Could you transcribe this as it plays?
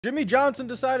Jimmy Johnson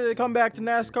decided to come back to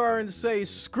NASCAR and say,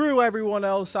 screw everyone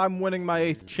else, I'm winning my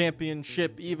 8th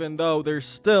championship, even though there's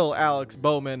still Alex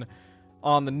Bowman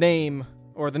on the name,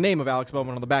 or the name of Alex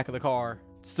Bowman on the back of the car.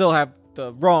 Still have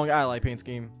the wrong ally paint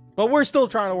scheme. But we're still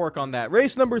trying to work on that.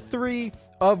 Race number 3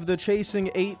 of the Chasing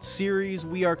 8 series.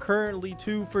 We are currently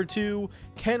 2 for 2.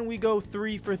 Can we go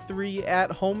 3 for 3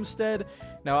 at Homestead?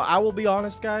 Now, I will be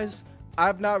honest, guys.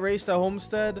 I've not raced at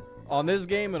Homestead on this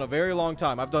game in a very long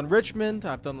time. I've done Richmond,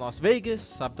 I've done Las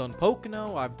Vegas, I've done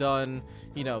Pocono, I've done,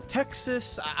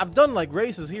 Texas. I've done like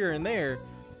races here and there,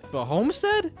 but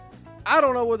Homestead? I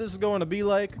don't know what this is going to be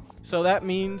like. So that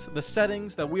means the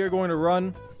settings that we are going to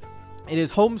run, it is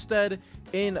Homestead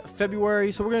in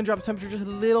February. So we're going to drop the temperature just a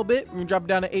little bit. We're going to drop it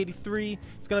down to 83.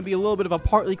 It's going to be a little bit of a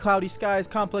partly cloudy skies,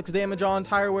 complex damage on,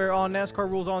 tire wear on, NASCAR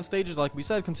rules on, stages, like we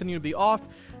said, continue to be off.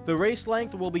 The race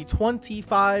length will be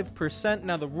 25%.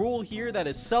 Now, the rule here that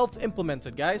is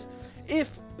self-implemented, guys,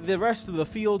 if the rest of the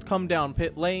field come down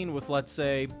pit lane with, let's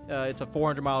say, it's a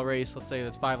 400-mile race, let's say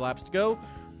there's 5 laps to go,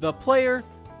 the player,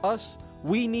 us,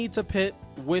 we need to pit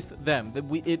with them.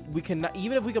 We cannot,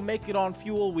 even if we can make it on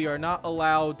fuel, we are not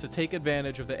allowed to take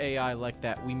advantage of the AI like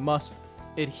that. We must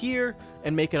adhere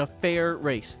and make it a fair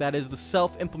race. That is the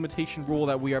self-implementation rule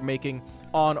that we are making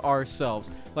on ourselves.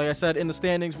 Like I said, in the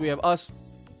standings, we have us,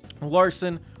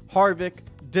 Larson, Harvick,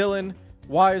 Dillon.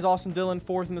 Why is Austin Dillon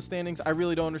 4th in the standings? I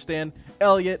really don't understand.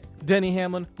 Elliott, Denny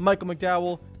Hamlin, Michael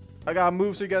McDowell. I got to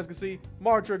move so you guys can see.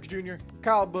 Mark Truex Jr.,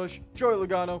 Kyle Busch, Joey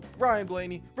Logano, Ryan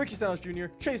Blaney, Ricky Stenhouse Jr.,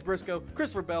 Chase Briscoe,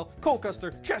 Christopher Bell, Cole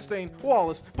Custer, Chastain,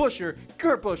 Wallace, Buescher,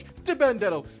 Kurt Busch,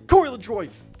 DeBenedetto, Corey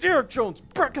LaJoie, Derek Jones,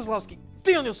 Brett Keselowski,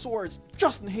 Daniel Suarez,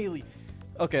 Justin Haley.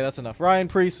 Okay, that's enough. Ryan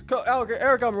Preece,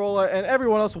 Eric Almirola, and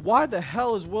everyone else. Why the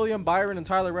hell is William Byron and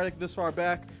Tyler Reddick this far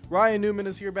back? Ryan Newman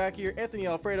is back here. Anthony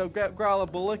Alfredo, Grala,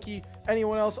 Balicki,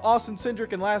 anyone else? Austin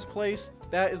Cindric in last place.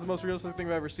 That is the most realistic thing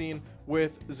I've ever seen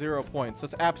with 0 points.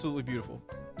 That's absolutely beautiful.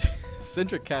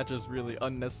 Cindric catches really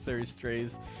unnecessary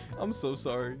strays. I'm so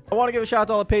sorry. I want to give a shout out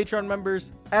to all the Patreon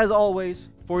members, as always,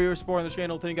 for your support on the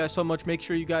channel. Thank you guys so much. Make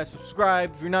sure you guys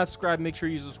subscribe. If you're not subscribed, make sure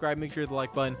you subscribe. Make sure you hit the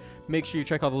like button. Make sure you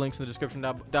check all the links in the description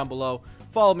down below.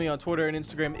 Follow me on Twitter and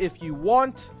Instagram if you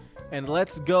want. And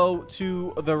let's go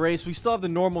to the race. We still have the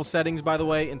normal settings, by the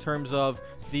way, in terms of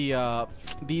the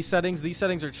these settings. These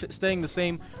settings are staying the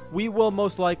same. We will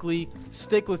most likely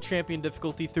stick with champion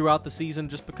difficulty throughout the season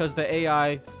just because the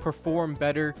AI perform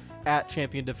better at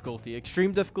champion difficulty.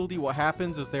 Extreme difficulty, what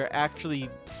happens is they're actually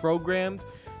programmed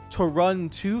to run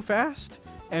too fast,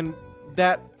 and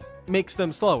that makes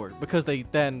them slower because they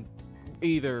then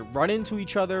either run into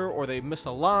each other or they miss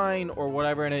a line or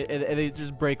whatever, and they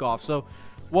just break off. So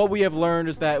what we have learned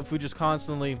is that if we just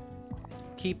constantly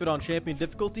keep it on champion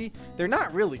difficulty, they're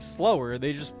not really slower.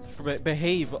 They just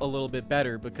behave a little bit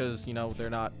better because, they're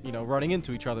not, running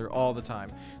into each other all the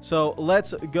time. So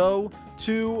let's go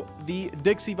to the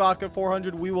Dixie Vodka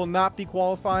 400. We will not be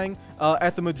qualifying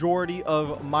at the majority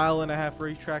of 1.5 mile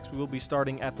racetracks. We will be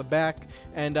starting at the back,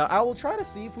 and I will try to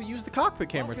see if we use the cockpit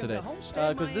camera today,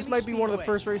 because this might be one of the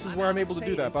first races where I'm able to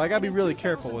do that, but I gotta be really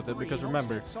careful with it because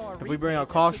remember, if we bring out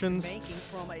cautions,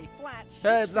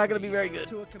 it's not gonna be very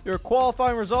good. Your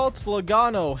qualifying results: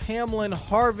 Logano, Hamlin,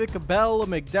 Harvick, Bell,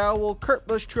 McDowell, Kurt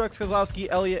Busch, Truex, Keselowski,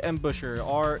 Elliott, and Buescher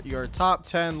are your top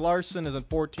 10. Larson is in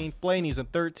 14th. Blaney's in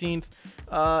 13th.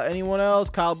 Anyone else?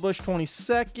 Kyle Busch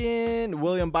 22nd.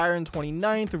 William Byron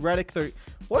 29th. Reddick 30th.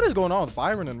 What is going on with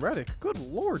Byron and Reddick? Good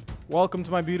lord. Welcome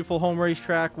to my beautiful home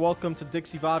racetrack. Welcome to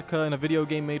Dixie Vodka and a video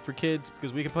game made for kids,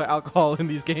 because we can put alcohol in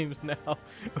these games now,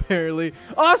 apparently.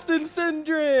 Austin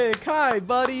Cindric! Hi,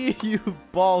 buddy, you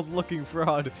bald-looking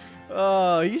fraud.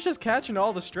 He's just catching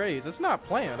all the strays. It's not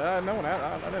planned. I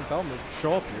didn't tell him to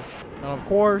show up here. Now, of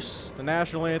course, the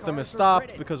national anthem is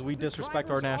stopped because we disrespect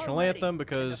our national anthem,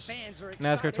 because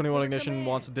NASCAR 21 Ignition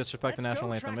wants to disrespect the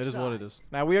national anthem. It is what it is.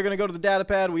 Now, we are going to go to the data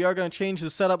pad. We are going to change the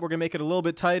setup. We're going to make it a little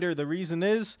bit tighter. The reason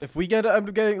is, if we end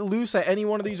up getting loose at any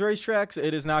one of these racetracks,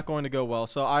 it is not going to go well.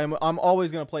 So I'm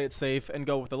always going to play it safe and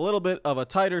go with a little bit of a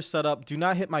tighter setup. Do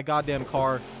not hit my goddamn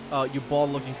car, you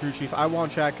bald-looking crew chief. I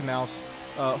want Chad Knaus.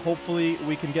 Hopefully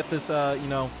we can get this,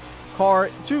 car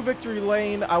to victory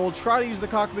lane. I will try to use the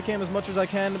cockpit cam as much as I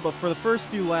can, but for the first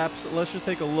few laps, let's just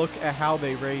take a look at how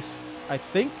they race. I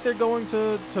think they're going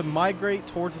to migrate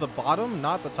towards the bottom,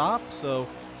 not the top, so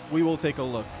we will take a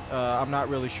look. I'm not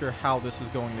really sure how this is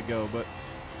going to go, but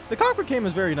the cockpit cam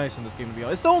is very nice in this game, to be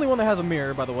honest. It's the only one that has a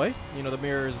mirror, by the way. The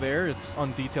mirror is there. It's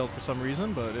undetailed for some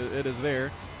reason, but it is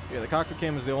there. Yeah, the cockpit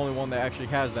cam is the only one that actually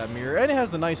has that mirror, and it has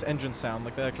the nice engine sound,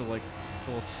 like the actual,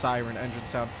 little siren engine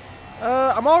sound.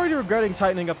 I'm already regretting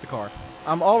tightening up the car.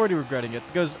 I'm already regretting it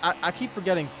because I keep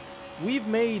forgetting we've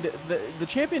made the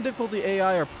champion difficulty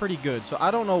AI are pretty good, so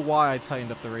I don't know why I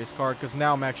tightened up the race car, because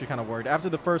now I'm actually kind of worried. After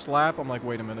the first lap, I'm like,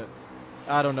 wait a minute.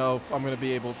 I don't know if I'm going to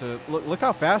be able to... Look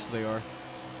how fast they are.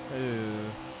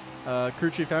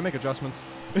 Crew chief, can I make adjustments?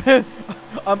 Hold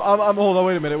on,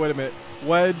 wait a minute.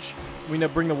 Wedge. We need to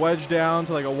bring the wedge down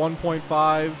to like a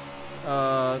 1.5.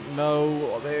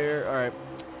 No, there. All right.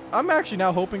 I'm actually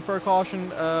now hoping for a caution.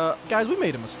 Guys, we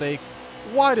made a mistake.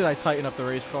 Why did I tighten up the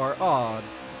race car? Oh,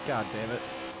 god damn it.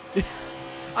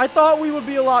 I thought we would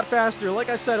be a lot faster. Like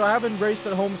I said, I haven't raced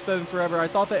at Homestead in forever. I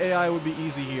thought the AI would be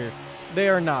easy here. They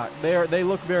are not. They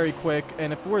look very quick,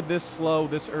 and if we're this slow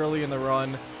this early in the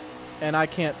run and I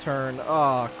can't turn,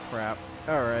 oh crap.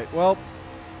 All right, well,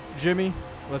 Jimmy,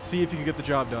 let's see if you can get the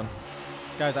job done.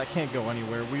 Guys, I can't go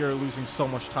anywhere. We are losing so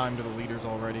much time to the leaders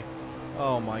already.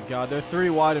 Oh my god, they're 3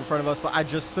 wide in front of us, but I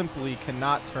just simply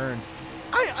cannot turn.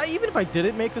 Even if I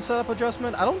didn't make the setup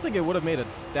adjustment, I don't think it would have made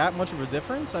that much of a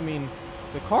difference. I mean,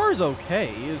 the car is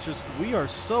okay. It's just we are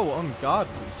so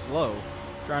ungodly slow.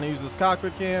 Trying to use this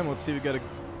cockpit cam. Let's see if we get a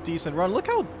decent run. Look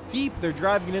how deep they're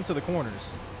driving it into the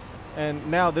corners. And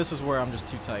now this is where I'm just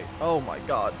too tight. Oh my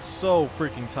god, so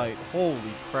freaking tight. Holy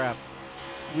crap.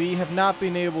 We have not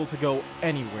been able to go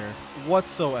anywhere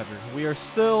whatsoever. We are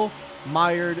still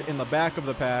mired in the back of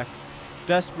the pack,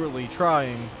 desperately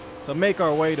trying to make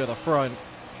our way to the front.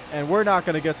 And we're not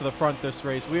going to get to the front this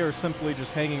race. We are simply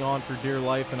just hanging on for dear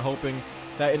life and hoping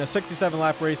that in a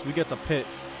 67-lap race we get to pit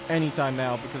anytime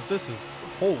now, because this is...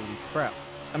 Holy crap.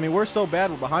 I mean, we're so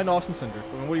bad. We're behind Austin Cindric.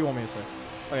 I mean, what do you want me to say?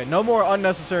 Okay, no more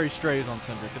unnecessary strays on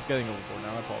Cindric. It's getting overboard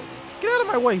now. I apologize. Get out of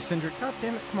my way, Cindric. God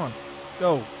damn it. Come on.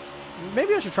 Go.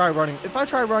 Maybe I should try running. If I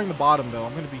try running the bottom, though,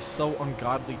 I'm going to be so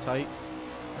ungodly tight.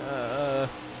 I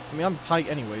mean, I'm tight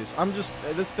anyways. I'm just...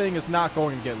 This thing is not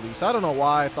going to get loose. I don't know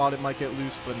why I thought it might get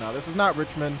loose, but no. This is not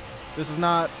Richmond. This is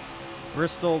not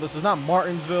Bristol. This is not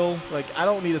Martinsville. Like, I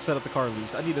don't need to set up the car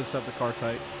loose. I need to set the car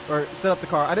tight. Or set up the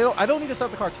car. I don't need to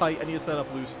set the car tight. I need to set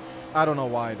up loose. I don't know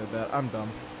why I did that. I'm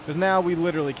dumb. Because now we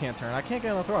literally can't turn. I can't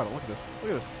get on the throttle. Look at this.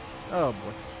 Look at this. Oh,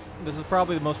 boy. This is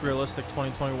probably the most realistic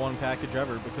 2021 package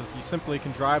ever, because you simply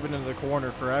can drive it into the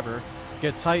corner forever,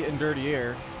 get tight and dirty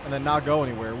air, and then not go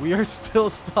anywhere. We are still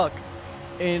stuck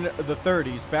in the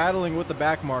 30s, battling with the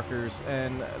back markers,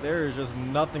 and there is just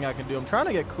nothing I can do. I'm trying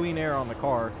to get clean air on the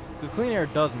car, because clean air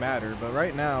does matter, but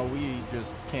right now we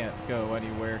just can't go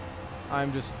anywhere.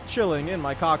 I'm just chilling in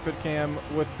my cockpit cam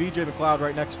with BJ McLeod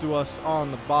right next to us on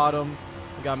the bottom.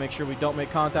 We gotta make sure we don't make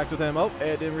contact with him. Oh,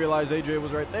 I didn't realize AJ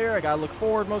was right there. I gotta look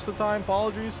forward most of the time.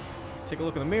 Apologies. Take a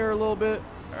look in the mirror a little bit.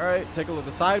 All right, take a look at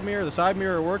the side mirror. The side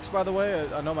mirror works, by the way.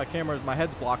 I know my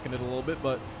head's blocking it a little bit,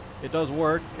 but it does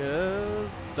work.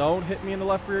 Don't hit me in the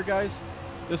left rear, guys.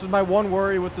 This is my one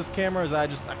worry with this camera, is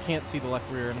that I can't see the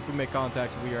left rear, and if we make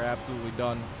contact, we are absolutely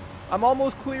done. I'm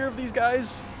almost clear of these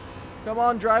guys. Come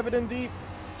on, drive it in deep.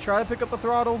 Try to pick up the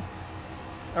throttle.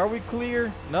 Are we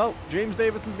clear? No. James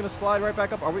Davison's going to slide right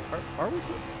back up. Are we clear?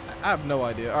 I have no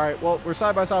idea. All right, well, we're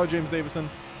side by side with James Davison.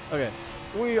 Okay.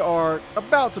 We are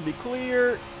about to be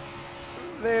clear.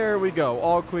 There we go.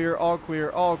 All clear, all clear,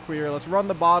 all clear. Let's run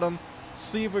the bottom.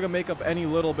 See if we can make up any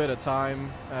little bit of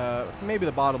time. Maybe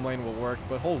the bottom lane will work,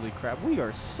 but holy crap, we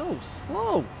are so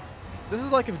slow. This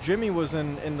is like if Jimmy was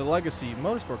in the Legacy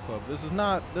Motorsport Club. This is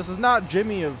not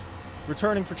Jimmy of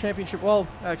returning for championship. Well,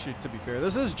 actually, to be fair,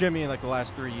 this is Jimmy in like the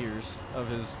last 3 years of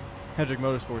his Hendrick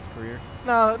Motorsports career.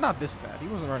 No, not this bad. He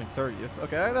wasn't running 30th.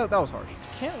 Okay, that was harsh.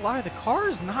 Can't lie, the car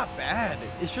is not bad.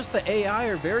 It's just the AI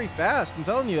are very fast. I'm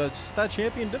telling you, it's that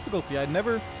champion difficulty.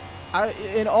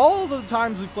 In all the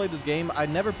times we've played this game, I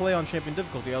never play on champion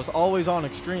difficulty. I was always on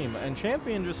extreme, and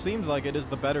champion just seems like it is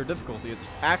the better difficulty. It's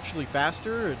actually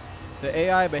faster. The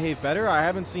AI behave better. I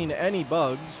haven't seen any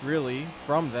bugs, really,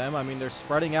 from them. I mean, they're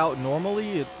spreading out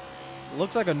normally. It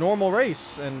looks like a normal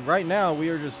race, and right now we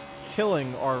are just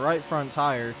killing our right front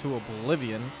tire to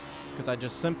oblivion, because I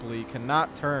just simply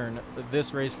cannot turn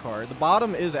this race car. The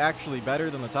bottom is actually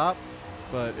better than the top,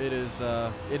 but it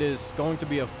is going to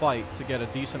be a fight to get a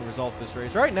decent result this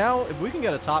race. Right now, if we can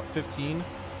get a top 15,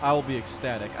 I will be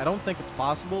ecstatic. I don't think it's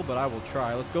possible, but I will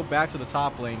try. Let's go back to the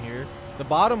top lane here. The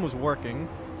bottom was working.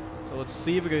 So let's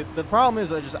see if we can. The problem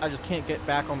is I just can't get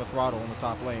back on the throttle in the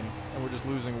top lane, and we're just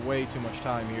losing way too much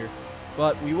time here.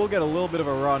 But we will get a little bit of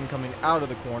a run coming out of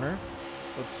the corner.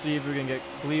 Let's see if we can get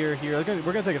clear here. We're going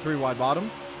to take a 3-wide bottom.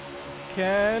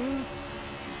 Can.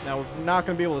 Now we're not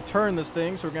going to be able to turn this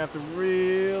thing, so we're going to have to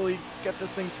really get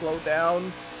this thing slowed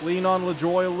down. Lean on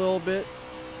LaJoy a little bit.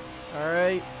 All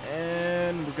right,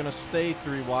 and we're going to stay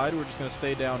 3-wide. We're just going to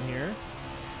stay down here.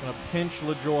 Going to pinch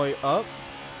LaJoy up.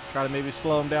 Try to maybe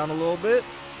slow him down a little bit.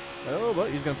 Oh, but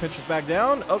he's going to pinch us back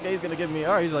down. Okay, he's going to give me...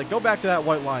 All right, he's like, go back to that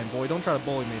white line, boy. Don't try to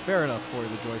bully me. Fair enough, Corey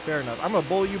LaJoy. Fair enough. I'm going to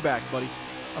bully you back, buddy.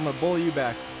 I'm going to bully you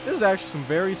back. This is actually some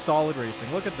very solid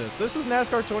racing. Look at this. This is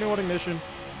NASCAR 21 Ignition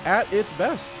at its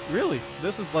best. Really.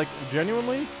 This is like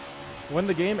genuinely when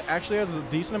the game actually has a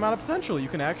decent amount of potential. You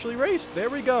can actually race.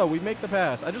 There we go. We make the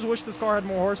pass. I just wish this car had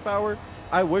more horsepower.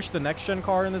 I wish the next-gen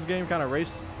car in this game kind of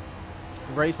raced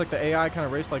like the AI kind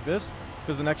of raced like this.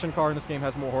 Because the next-gen car in this game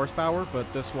has more horsepower,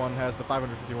 but this one has the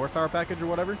 550 horsepower package or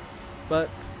whatever.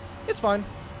 But it's fine,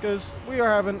 because we are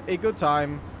having a good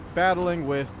time battling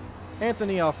with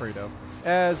Anthony Alfredo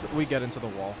as we get into the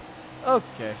wall.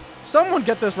 Okay, someone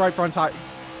get this right front tire.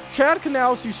 Chad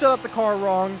Canals, you set up the car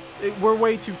wrong. We're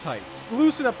way too tight.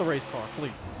 Loosen up the race car, please.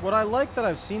 What I like that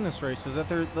I've seen this race is that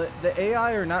the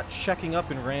AI are not checking up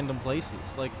in random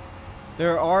places. Like,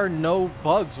 there are no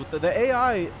bugs with the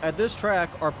AI at this track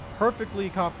are perfectly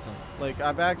competent. Like,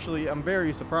 I'm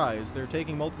very surprised. They're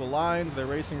taking multiple lines. They're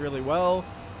racing really well.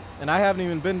 And I haven't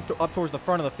even been up towards the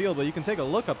front of the field, but you can take a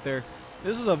look up there.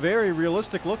 This is a very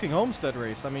realistic looking Homestead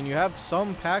race. I mean, you have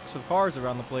some packs of cars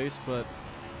around the place, but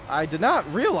I did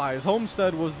not realize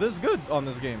Homestead was this good on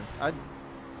this game.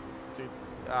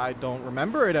 I don't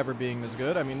remember it ever being this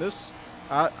good. I mean,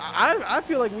 I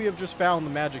feel like we have just found the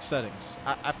magic settings.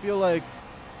 I feel like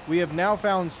we have now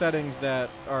found settings that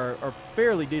are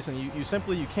fairly decent.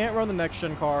 You can't run the next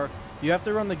gen car. You have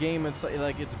to run the game. It's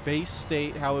like its base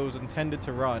state, how it was intended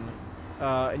to run,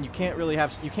 and you can't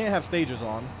have stages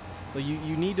on. Like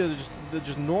you need to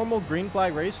just normal green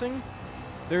flag racing.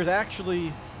 There's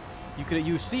actually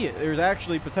you see it. There's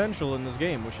actually potential in this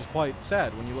game, which is quite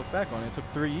sad when you look back on it. It took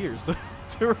 3 years to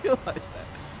realize that.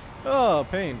 Oh,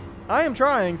 pain. I am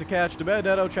trying to catch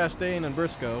DeBedetto, Chastain, and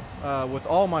Briscoe with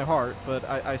all my heart, but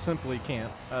I simply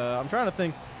can't. I'm trying to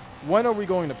think, when are we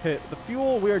going to pit? The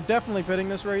fuel, we are definitely pitting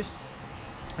this race.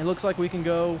 It looks like we can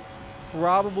go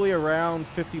probably around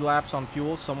 50 laps on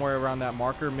fuel, somewhere around that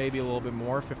marker, maybe a little bit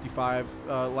more, 55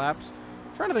 laps.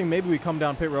 I'm trying to think maybe we come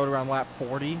down pit road around lap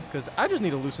 40, because I just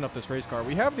need to loosen up this race car.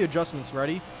 We have the adjustments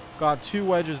ready. Got 2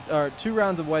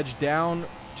 rounds of wedge down,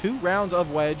 2 rounds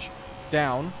of wedge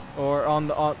down, or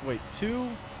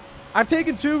I've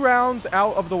taken 2 rounds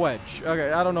out of the wedge.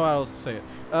 Okay, I don't know how else to say it.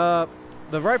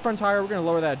 The right front tire, we're going to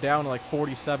lower that down to like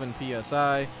 47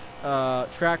 PSI.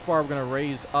 Track bar, we're going to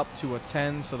raise up to a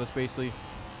 10, so that's basically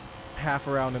half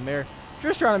a round in there.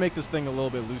 Just trying to make this thing a little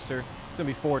bit looser. It's going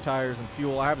to be 4 tires and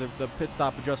fuel. I have the pit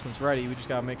stop adjustments ready. We just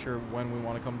got to make sure when we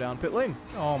want to come down pit lane.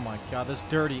 Oh my god, this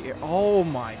dirty air. Oh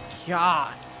my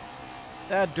god.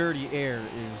 That dirty air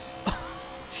is...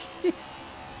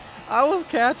 I was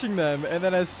catching them, and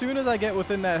then as soon as I get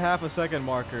within that half a second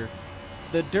marker,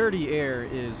 the dirty air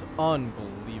is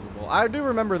unbelievable. I do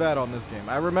remember that on this game.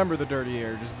 I remember the dirty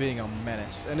air just being a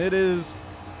menace, and it is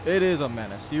a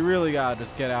menace. You really gotta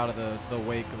just get out of the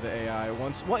wake of the AI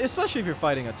especially if you're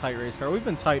fighting a tight race car. We've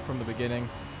been tight from the beginning.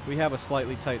 We have a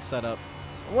slightly tight setup.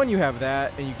 When you have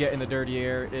that and you get in the dirty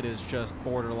air, it is just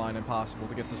borderline impossible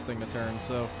to get this thing to turn.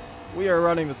 So we are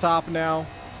running the top now,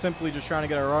 simply just trying to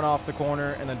get a run off the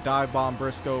corner and then dive bomb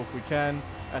Briscoe if we can.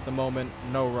 At the moment,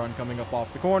 no run coming up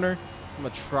off the corner. I'm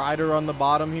going to try to run the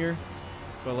bottom here,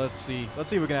 but let's see. Let's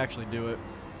see if we can actually do it.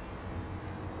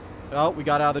 Oh, we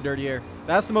got out of the dirty air.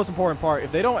 That's the most important part.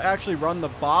 If they don't actually run the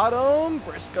bottom,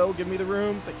 Briscoe, give me the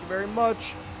room. Thank you very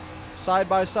much. Side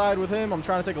by side with him. I'm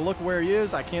trying to take a look where he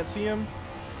is. I can't see him.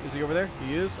 Is he over there?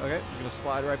 He is. Okay, he's going to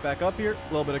slide right back up here.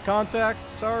 A little bit of contact.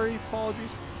 Sorry,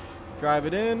 apologies. Drive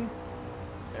it in.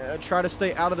 Try to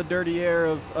stay out of the dirty air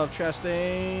of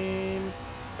Chastain.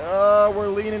 We're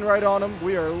leaning right on him.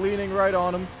 We are leaning right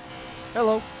on him.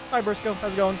 Hello. Hi, Briscoe.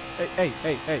 How's it going? Hey.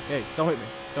 Don't hit me.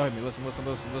 Don't hit me. Listen.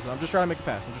 I'm just trying to make a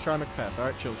pass. All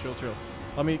right, chill.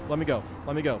 Let me go.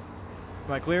 Am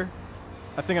I clear?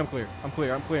 I think I'm clear. I'm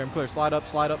clear. Slide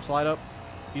up.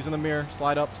 He's in the mirror.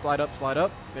 Slide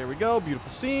up. There we go.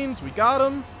 Beautiful scenes. We got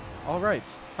him. All right.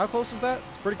 How close is that?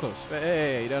 It's pretty close.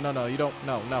 Hey, no. You don't.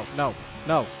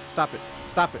 No. Stop it.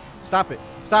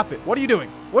 What are you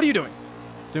doing?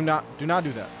 Do not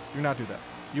do that.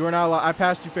 You are not allowed. I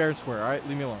passed you fair and square. All right,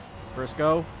 leave me alone.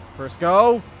 Briscoe.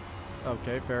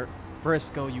 Okay, fair.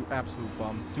 Briscoe, you absolute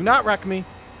bum. Do not wreck me.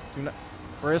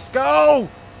 Briscoe!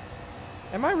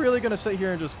 Am I really going to sit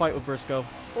here and just fight with Briscoe?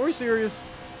 Are we serious?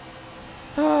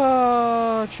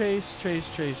 Chase.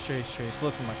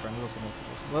 Listen, my friend. Listen.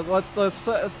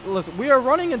 Listen. We are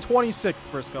running in 26th,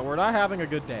 Briscoe. We're not having a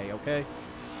good day, okay?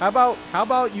 How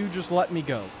about you just let me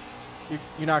go?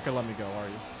 You're not going to let me go, are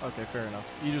you? Okay, fair enough.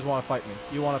 You just want to fight me.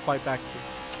 You want to fight back.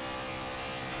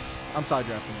 I'm side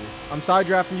drafting you. I'm side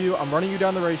drafting you. I'm running you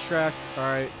down the racetrack. All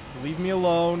right. Leave me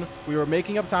alone. We were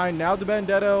making up time. Now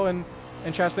DiBenedetto and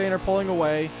Chastain are pulling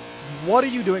away. What are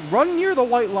you doing? Run near the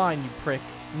white line, you prick.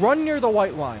 Run near the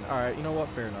white line. All right. You know what?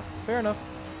 Fair enough. Fair enough.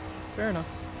 Fair enough.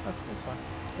 It's fine.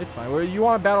 It's fine. Well, you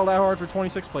want to battle that hard for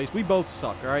 26th place? We both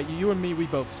suck. All right. You and me, we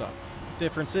both suck.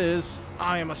 Difference is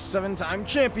I am a 7-time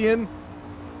champion.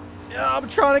 Yeah, I'm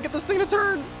trying to get this thing to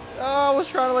turn. I was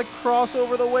trying to like cross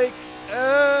over the wake.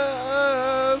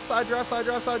 Side draft, side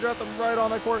draft, side draft. I'm right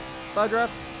on that court. Side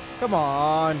draft. Come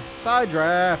on. Side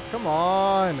draft. Come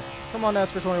on. Come on,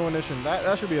 NASCAR 21 Edition.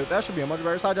 That should be a much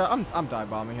better side draft. I'm dive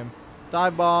bombing him.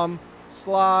 Dive bomb.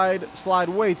 Slide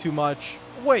way too much.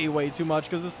 Way too much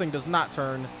because this thing does not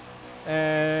turn.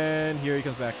 And here he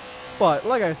comes back. But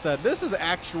like I said, this is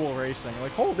actual racing.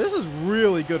 Like, oh, this is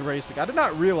really good racing. I did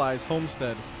not realize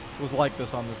Homestead was like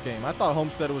this on this game. I thought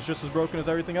Homestead was just as broken as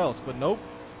everything else, but nope.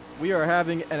 We are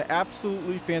having an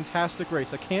absolutely fantastic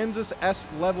race, a Kansas-esque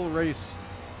level race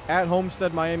at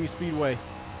Homestead Miami Speedway.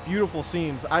 Beautiful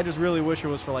scenes. I just really wish it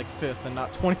was for like 5th and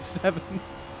not 27.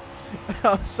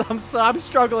 I'm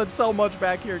struggling so much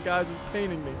back here, guys. It's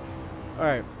paining me. All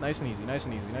right, nice and easy, nice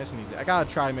and easy, nice and easy. I gotta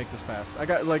try and make this pass. I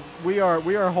got like we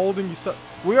are holding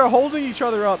each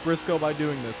other up, Briscoe, by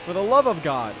doing this. For the love of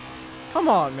God, come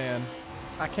on, man.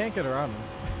 I can't get around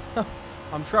him.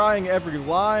 I'm trying every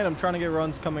line. I'm trying to get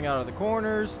runs coming out of the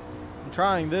corners. I'm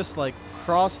trying this like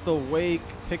cross the wake,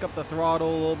 pick up the throttle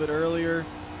a little bit earlier,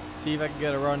 see if I can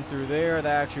get a run through there.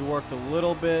 That actually worked a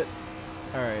little bit.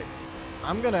 All right,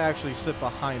 I'm gonna actually sit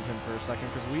behind him for a second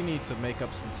because we need to make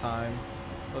up some time.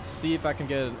 Let's see if I can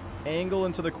get an angle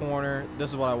into the corner. This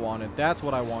is what I wanted. That's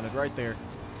what I wanted right there.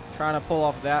 Trying to pull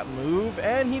off that move,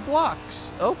 and he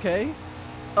blocks. Okay.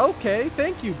 Okay,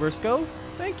 thank you, Briscoe.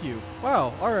 Thank you.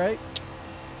 Wow, all right.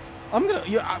 I'm going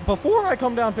to, before I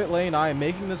come down pit lane, I am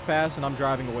making this pass, and I'm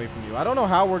driving away from you. I don't know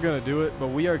how we're going to do it, but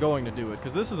we are going to do it,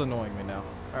 because this is annoying me now.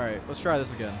 All right, let's try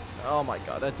this again. Oh, my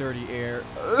God, that dirty air.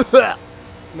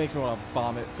 Makes me want to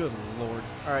vomit. Good Lord.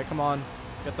 All right, come on.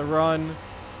 Get the run.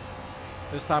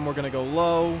 This time we're going to go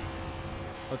low.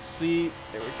 Let's see.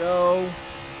 There we go.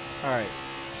 All right.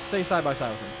 Stay side by side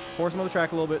with him. Force him on the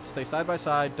track a little bit. Stay side by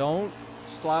side. Don't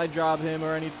slide job him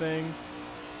or anything.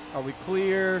 Are we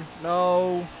clear?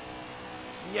 No.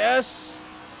 Yes.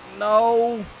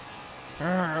 No.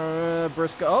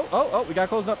 Briscoe. Oh, we got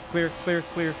closed up. Clear.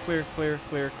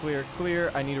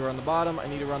 I need to run the bottom. I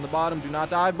need to run the bottom. Do not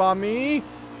dive bomb me.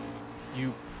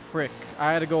 You frick.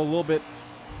 I had to go a little bit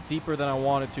deeper than I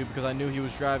wanted to because I knew he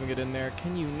was driving it in there.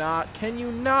 Can you not? Can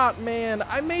you not, man?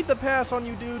 I made the pass on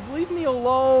you, dude. Leave me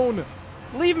alone.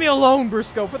 Leave me alone,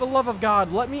 Briscoe. For the love of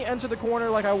God, let me enter the corner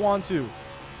like I want to.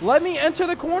 Let me enter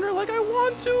the corner like I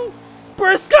want to.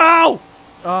 Briscoe! Oh,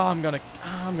 I'm gonna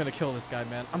kill this guy,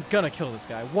 man. I'm gonna kill this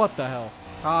guy. What the hell?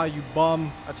 Ah, you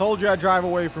bum. I told you I'd drive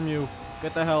away from you.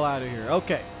 Get the hell out of here.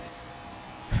 Okay.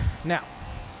 Now,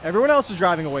 everyone else is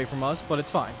driving away from us, but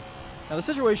it's fine. Now, the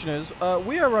situation is,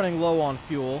 we are running low on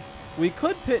fuel. We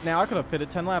could pit now. I could have pitted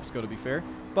 10 laps ago, to be fair.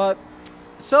 But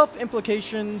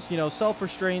self-implications, you know,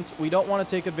 self-restraints, we don't want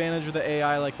to take advantage of the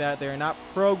AI like that. They are not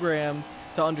programmed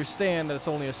to understand that it's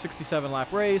only a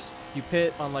 67-lap race. You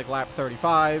pit on, like, lap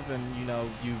 35, and, you know,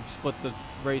 you split the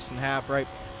race in half, right?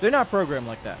 They're not programmed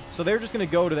like that. So they're just going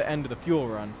to go to the end of the fuel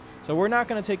run. So we're not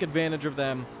going to take advantage of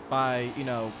them by, you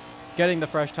know, getting the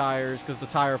fresh tires, because the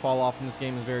tire fall off in this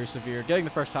game is very severe. Getting the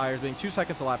fresh tires, being 2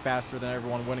 seconds a lap faster than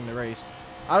everyone winning the race.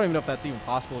 I don't even know if that's even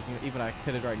possible, if even I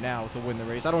pitted right now to win the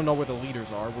race. I don't know where the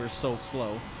leaders are. We're so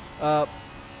slow.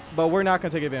 But we're not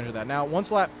going to take advantage of that. Now,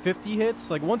 once lap 50 hits,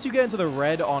 like once you get into the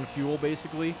red on fuel,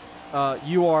 basically,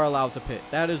 you are allowed to pit.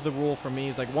 That is the rule for me.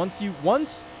 Is like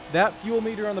once that fuel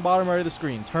meter on the bottom right of the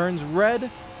screen turns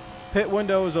red, pit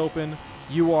window is open.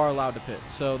 You are allowed to pit.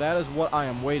 So that is what I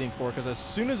am waiting for, because as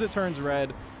soon as it turns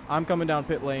red, I'm coming down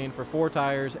pit lane for 4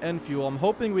 tires and fuel. I'm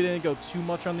hoping we didn't go too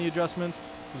much on the adjustments,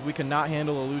 because we cannot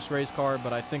handle a loose race car,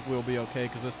 but I think we'll be okay,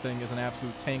 because this thing is an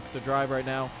absolute tank to drive right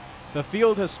now. The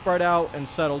field has spread out and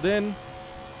settled in,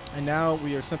 and now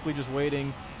we are simply just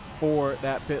waiting for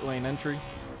that pit lane entry.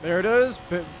 There it is.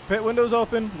 Pit window's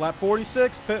open. Lap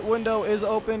 46. Pit window is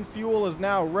open. Fuel is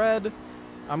now red.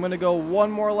 I'm going to go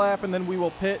one more lap, and then we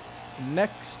will pit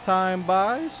next time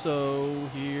by. So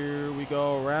here we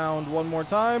go around one more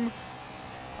time.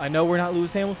 I know we're not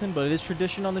Lewis Hamilton, but it is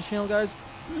tradition on the channel, guys.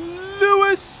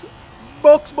 Lewis!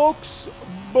 Box.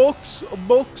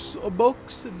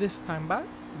 This time by.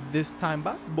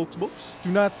 Box.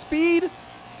 Do not speed.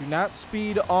 Do not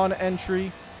speed on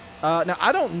entry. Now,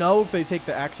 I don't know if they take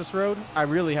the access road. I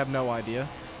really have no idea.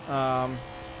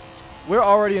 We're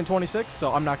already in 26,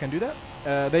 so I'm not going to do that.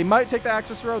 They might take the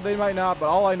access road. They might not. But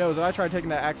all I know is if I try taking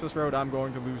that access road, I'm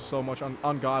going to lose so much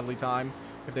ungodly time.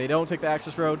 If they don't take the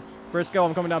access road. Briscoe,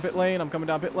 I'm coming down pit lane. I'm coming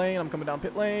down pit lane. I'm coming down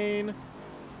pit lane.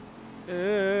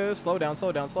 Slow down,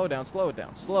 slow down, slow down, slow it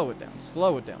down, slow it down,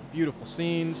 slow it down. Beautiful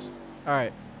scenes. All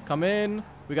right, come in.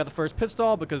 We got the first pit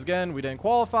stall because, again, we didn't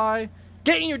qualify.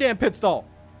 Get in your damn pit stall.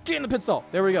 Get in the pit stall.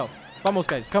 There we go. Vamos,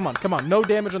 guys. Come on, come on. No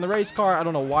damage on the race car. I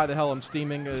don't know why the hell I'm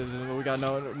steaming. We got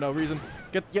no reason.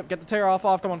 Get the tear off.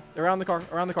 Come on. Around the car.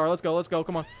 Around the car. Let's go. Let's go.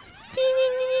 Come on.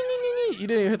 You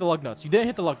didn't even hit the lug nuts. You didn't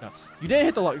hit the lug nuts. You didn't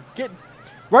hit the lug. Get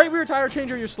right rear tire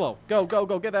changer. You're slow. Go, go,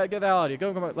 go. Get that out of here.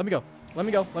 Go, come on. Let me go. Let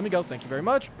me go. Let me go. Thank you very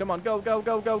much. Come on. Go, go,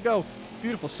 go, go, go.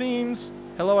 Beautiful scenes.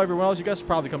 Hello, everyone else. You guys should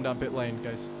probably come down pit lane,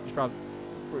 guys. You should probably.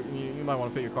 You might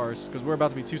want to pit your cars because we're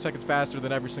about to be 2 seconds faster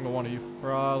than every single one of you.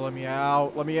 Bro, let me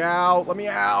out. Let me out. Let me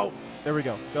out. There we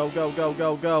go. Go, go, go,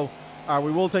 go, go. All right,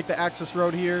 we will take the access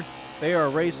road here. They are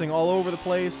racing all over the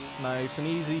place. Nice and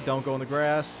easy. Don't go in the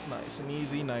grass. Nice and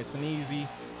easy. Nice and easy.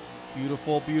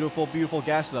 Beautiful, beautiful, beautiful.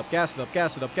 Gas it up. Gas it up.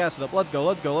 Gas it up. Gas it up. Let's go.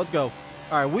 Let's go. Let's go.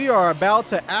 All right, we are about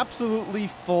to absolutely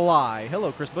fly.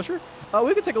 Hello, Chris Busher.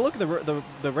 We could take a look at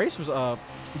the racers,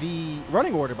 the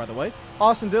running order, by the way.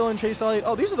 Austin Dillon, Chase Elliott.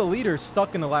 Oh, these are the leaders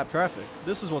stuck in the lap traffic.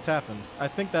 This is what's happened. I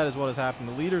think that is what has happened.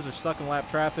 The leaders are stuck in lap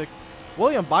traffic.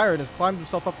 William Byron has climbed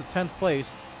himself up to 10th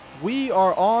place. We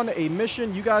are on a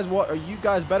mission. You guys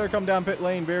better come down pit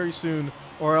lane very soon,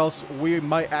 or else we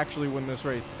might actually win this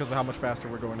race because of how much faster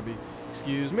we're going to be.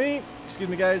 Excuse me,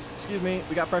 guys. Excuse me.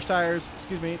 We got fresh tires.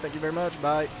 Excuse me. Thank you very much.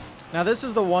 Bye. Now, this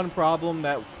is the one problem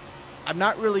that I'm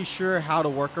not really sure how to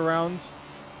work around.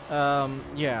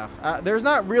 There's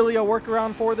not really a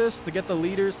workaround for this to get the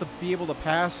leaders to be able to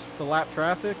pass the lap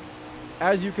traffic.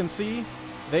 As you can see,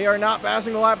 they are not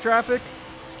passing the lap traffic.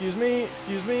 Excuse me,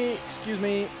 excuse me, excuse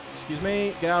me, excuse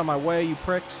me. Get out of my way, you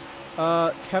pricks.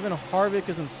 Kevin Harvick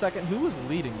is in second. Who is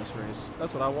leading this race?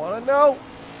 That's what I want to know.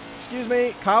 Excuse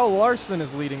me. Kyle Larson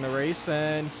is leading the race,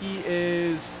 and he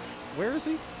is... Where is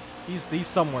he? He's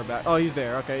somewhere back. Oh, he's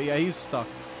there. Okay, yeah, he's stuck.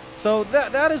 So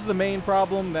that is the main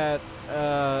problem that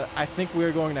I think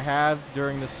we're going to have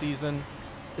during this season.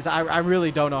 Is I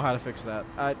really don't know how to fix that.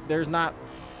 I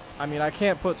mean, I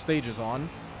can't put stages on,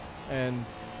 and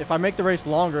if I make the race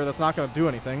longer, that's not going to do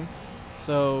anything.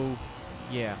 So,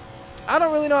 yeah. I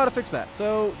don't really know how to fix that.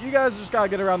 So, you guys just got to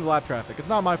get around the lap traffic. It's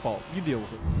not my fault. You deal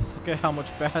with it. Look at how much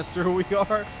faster we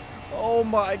are. Oh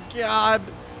my god.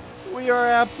 We are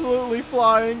absolutely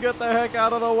flying. Get the heck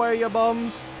out of the way, you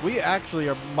bums. We actually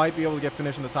might be able to get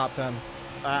finished in the top 10.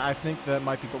 I think that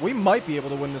might be... But we might be able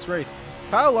to win this race.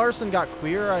 Kyle Larson got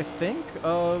clear, I think,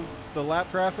 of the lap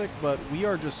traffic, but we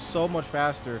are just so much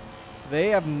faster. They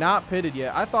have not pitted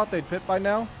yet. I thought they'd pit by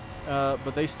now,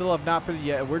 but they still have not pitted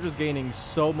yet, and we're just gaining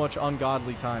so much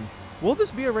ungodly time. Will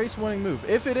this be a race-winning move?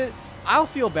 If it is, I'll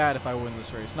feel bad if I win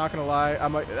this race. Not going to lie.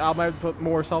 I might put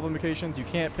more self-implications. You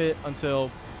can't pit until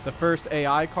the first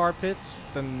AI car pits.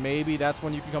 Then maybe that's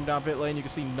when you can come down pit lane. You can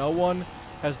see no one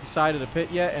has decided to pit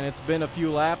yet, and it's been a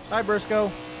few laps. Hi,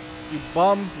 Briscoe. You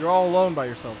bum. You're all alone by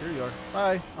yourself. Here you are.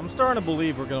 Bye. I'm starting to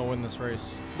believe we're going to win this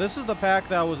race. This is the pack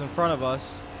that was in front of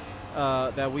us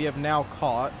that we have now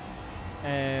caught,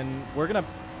 and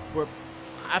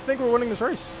I think we're winning this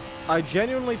race. I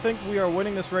genuinely think we are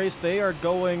winning this race. They are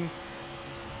going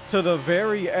to the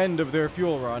very end of their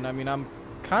fuel run. I mean, I'm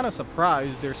kind of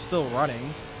surprised they're still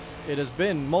running. It has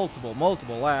been multiple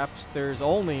laps. There's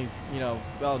only,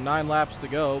 9 laps to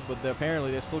go, but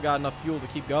apparently they still got enough fuel to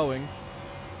keep going.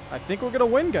 I think we're going to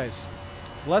win, guys.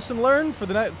 Lesson learned for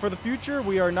the future,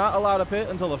 we are not allowed to pit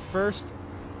until the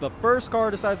first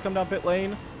car decides to come down pit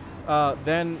lane.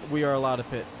 Then we are allowed to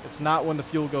pit. It's not when the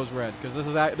fuel goes red, because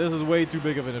this is way too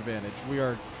big of an advantage.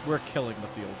 We're killing the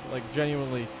field, like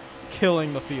genuinely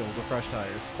killing the field with fresh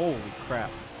tires. Holy crap!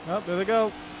 Oh, there they go.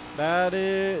 That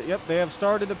is, yep, they have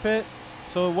started the pit.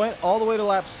 So it went all the way to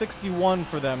lap 61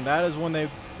 for them. That is when they,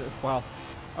 wow.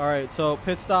 All right, so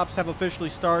pit stops have officially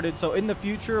started. So in the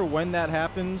future, when that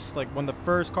happens, like when the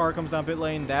first car comes down pit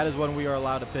lane, that is when we are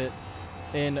allowed to pit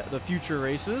in the future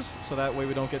races. So that way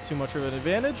we don't get too much of an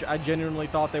advantage. I genuinely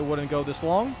thought they wouldn't go this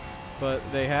long, but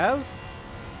they have.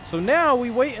 So now we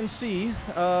wait and see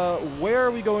where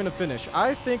are we going to finish.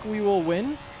 I think we will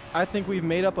win. I think we've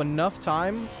made up enough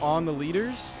time on the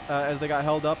leaders as they got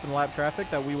held up in lap traffic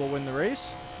that we will win the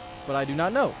race, but I do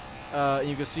not know.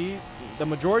 You can see the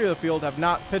majority of the field have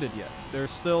not pitted yet. There's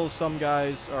still some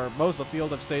guys, or most of the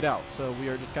field have stayed out, so we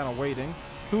are just kind of waiting.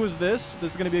 Who is this?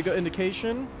 This is going to be a good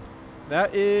indication.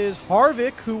 That is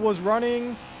Harvick, who was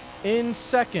running in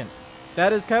second.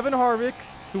 That is Kevin Harvick,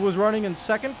 who was running in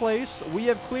second place. We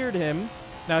have cleared him.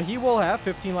 Now, he will have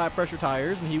 15-lap pressure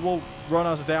tires, and he will run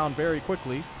us down very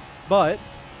quickly. But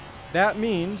that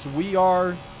means we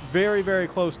are very, very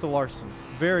close to Larson.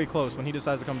 Very close when he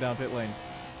decides to come down pit lane.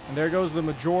 And there goes the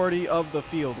majority of the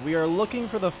field. We are looking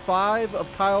for the 5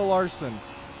 of Kyle Larson.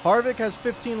 Harvick has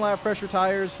 15-lap pressure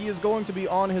tires. He is going to be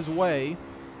on his way.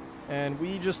 And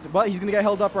we just... But he's going to get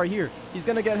held up right here. He's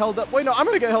going to get held up. Wait, no, I'm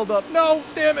going to get held up. No,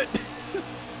 damn it.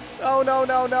 Oh, no,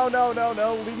 no, no, no, no,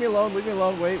 no. Leave me alone. Leave me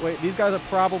alone. Wait, wait. These guys are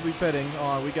probably pitting.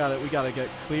 Oh, we got to get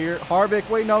clear. Harvick.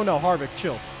 Wait, no, no. Harvick,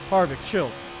 chill. Harvick,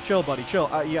 chill. Chill, buddy. Chill.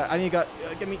 Yeah, I need to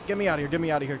get me out of here. Get me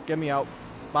out of here. Get me out.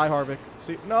 Bye, Harvick.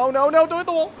 See? No, no, no. Don't hit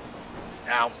the wall.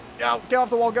 Ow. Ow. Get off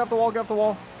the wall. Get off the wall. Get off the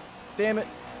wall. Damn it.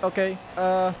 Okay.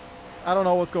 I don't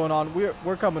know what's going on.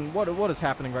 We're coming. What is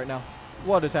happening right now?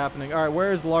 What is happening? All right,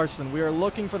 where is Larson? We are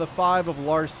looking for the 5 of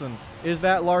Larson. Is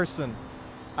that Larson?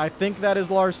 I think that is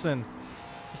Larson.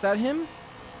 Is that him?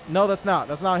 No, that's not.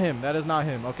 That's not him. That is not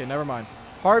him. Okay, never mind.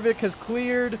 Harvick has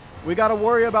cleared. We got to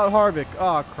worry about Harvick.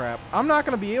 Oh, crap. I'm not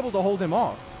going to be able to hold him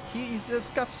off. He's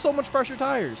just got so much pressure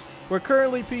tires. We're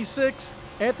currently P6.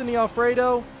 Anthony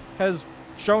Alfredo has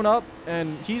shown up,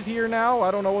 and he's here now. I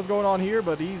don't know what's going on here,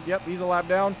 but he's a lap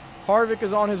down. Harvick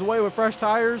is on his way with fresh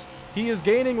tires. He is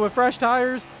gaining with fresh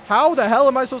tires. How the hell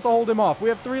am I supposed to hold him off? We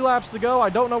have 3 laps to go. I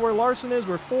don't know where Larson is.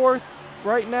 We're 4th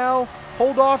right now.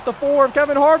 Hold off the 4 of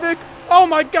Kevin Harvick. Oh,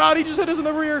 my God. He just hit us in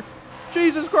the rear.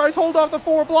 Jesus Christ. Hold off the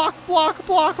 4. Block, block,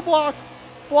 block, block.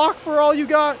 Block for all you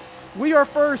got. We are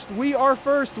first. We are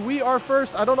first. We are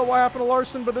first. I don't know what happened to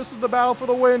Larson, but this is the battle for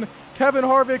the win. Kevin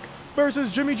Harvick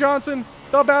versus Jimmy Johnson.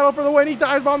 The battle for the win. He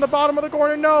dives on the bottom of the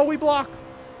corner. No, we block.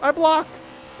 I block.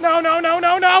 No, no, no,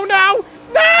 no, no, no.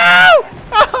 No!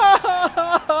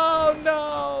 Oh,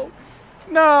 no.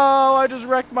 No, I just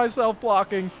wrecked myself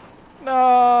blocking.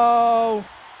 No.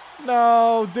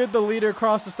 No. Did the leader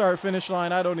cross the start-finish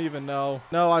line? I don't even know.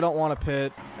 No, I don't want to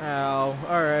pit. Ow.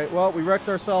 All right. Well, we wrecked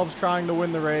ourselves trying to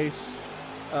win the race.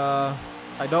 I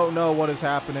don't know what is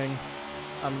happening.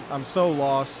 I'm so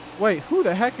lost. Wait, who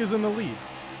the heck is in the lead?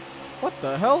 What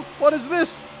the hell? What is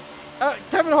this?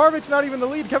 Kevin Harvick's not even the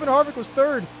lead. Kevin Harvick was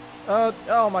 3rd.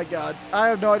 Oh my God. I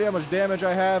have no idea how much damage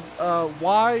I have.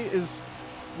 Why is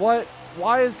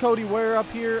Cody Ware up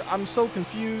here? I'm so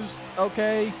confused.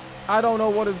 Okay. I don't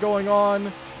know what is going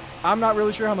on. I'm not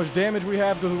really sure how much damage we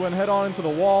have because we went head on into the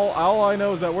wall. All I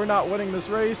know is that we're not winning this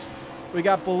race. We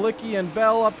got Balicki and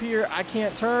Bell up here. I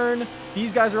can't turn.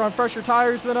 These guys are on fresher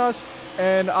tires than us,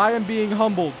 and I am being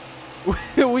humbled.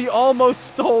 We almost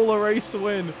stole a race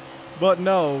win, but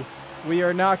no, we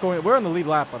are not going. We're on the lead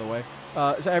lap, by the way.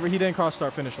 So he didn't cross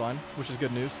start finish line, which is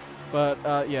good news. But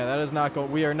yeah, that is not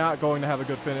going. We are not going to have a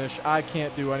good finish. I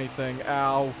can't do anything.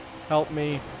 Ow! Help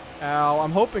me! Ow!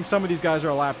 I'm hoping some of these guys are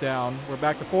a lap down. We're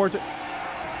back to 4.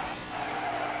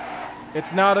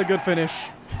 It's not a good finish.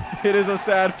 It is a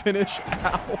sad finish.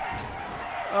 Ow!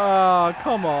 Ah,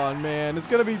 come on, man. It's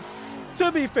gonna be.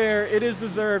 To be fair, it is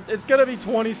deserved. It's gonna be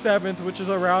 27th, which is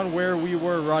around where we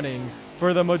were running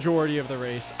for the majority of the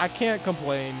race. I can't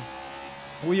complain.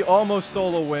 We almost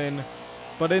stole a win,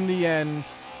 but in the end,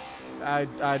 I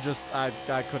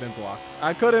couldn't block.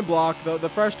 I couldn't block. The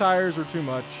fresh tires were too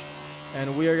much,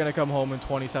 and we are going to come home in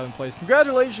 27th place.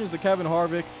 Congratulations to Kevin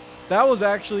Harvick. That was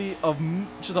actually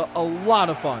just a lot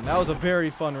of fun. That was a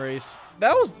very fun race.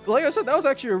 That was, like I said, that was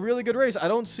actually a really good race. I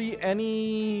don't see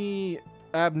any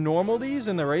abnormalities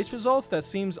in the race results. That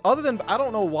seems, other than, I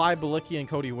don't know why Balicki and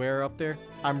Cody Ware are up there.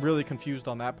 I'm really confused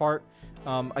on that part.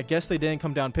 I guess they didn't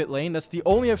come down pit lane. That's the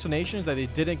only explanation, is that they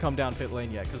didn't come down pit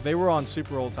lane yet, because they were on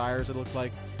super old tires, it looked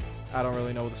like. I don't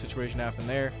really know what the situation happened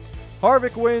there.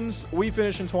 Harvick wins. We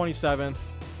finish in 27th.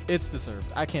 It's deserved.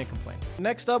 I can't complain.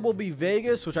 Next up will be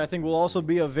Vegas, which I think will also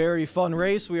be a very fun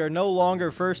race. We are no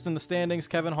longer first in the standings.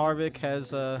 Kevin Harvick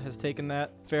has taken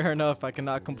that. Fair enough. I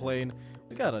cannot complain.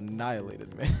 We got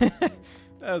annihilated, man.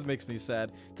 That makes me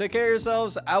sad. Take care of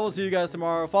yourselves. I will see you guys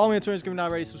tomorrow. Follow me on Twitter if you're not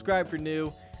already. Subscribe if you're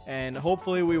new. And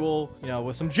hopefully we will,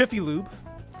 with some Jiffy Lube,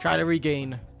 try to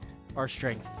regain our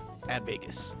strength at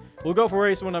Vegas. We'll go for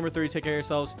race win number 3. Take care of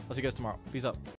yourselves. I'll see you guys tomorrow. Peace out.